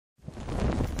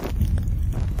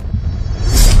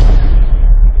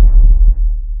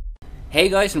Hey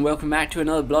guys, and welcome back to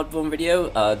another Bloodborne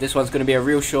video. This one's going to be a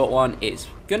real short one. It's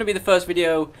going to be the first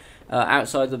video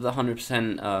outside of the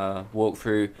 100%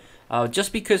 walkthrough.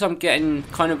 Just because I'm getting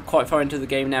kind of quite far into the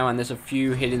game now, and there's a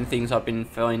few hidden things I've been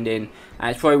finding,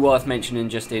 and it's probably worth mentioning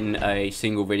just in a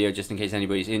single video, just in case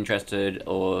anybody's interested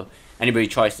or anybody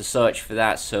tries to search for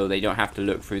that, so they don't have to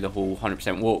look through the whole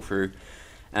 100%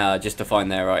 walkthrough just to find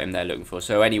their item they're looking for.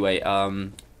 So anyway,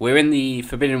 we're in the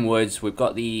Forbidden Woods. We've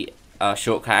got the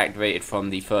shortcut activated from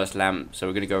the first lamp, so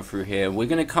we're going to go through here. We're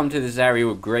going to come to this area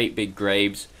with great big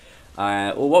graves.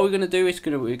 Well, what we're going to do is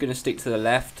we're going to stick to the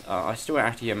left. I still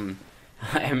actually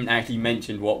I haven't actually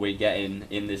mentioned what we're getting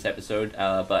in this episode,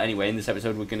 but anyway, in this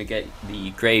episode we're going to get the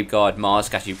Graveguard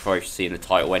mask, as you probably see in the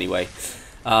title anyway.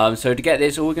 So to get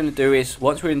this, all we're going to do is,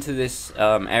 once we're into this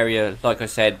area, like I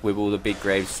said, with all the big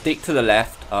graves, stick to the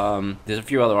left. There's a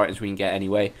few other items we can get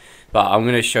anyway, but I'm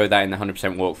going to show that in the 100%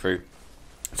 walkthrough,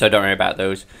 so don't worry about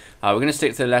those. We're going to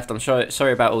stick to the left. I'm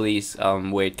sorry about all these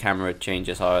weird camera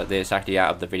changes. This actually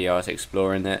out of the video, I was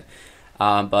exploring it.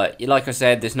 But like I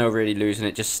said, there's no really losing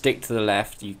it. Just stick to the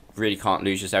left. You really can't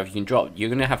lose yourself. You're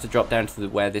going to have to drop down to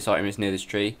where this item is near this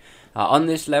tree. On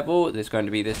this level, there's going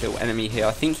to be this little enemy here.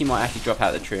 I think he might actually drop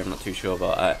out of the tree. I'm not too sure.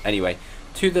 But anyway,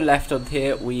 to the left of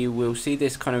here, we will see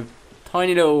this kind of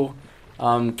tiny little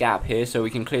gap here. So we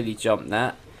can clearly jump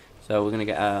that. So we're going to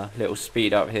get a little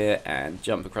speed up here and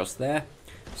jump across there.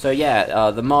 So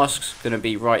yeah, the mask's going to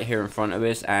be right here in front of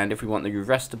us, and if we want the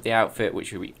rest of the outfit,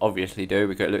 which we obviously do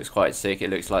because it looks quite sick, it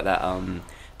looks like that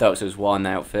Dark Souls 1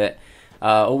 outfit,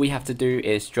 all we have to do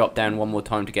is drop down one more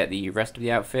time to get the rest of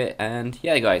the outfit. And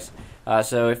yeah guys,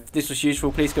 so if this was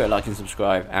useful, please go like and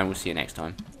subscribe, and we'll see you next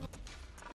time.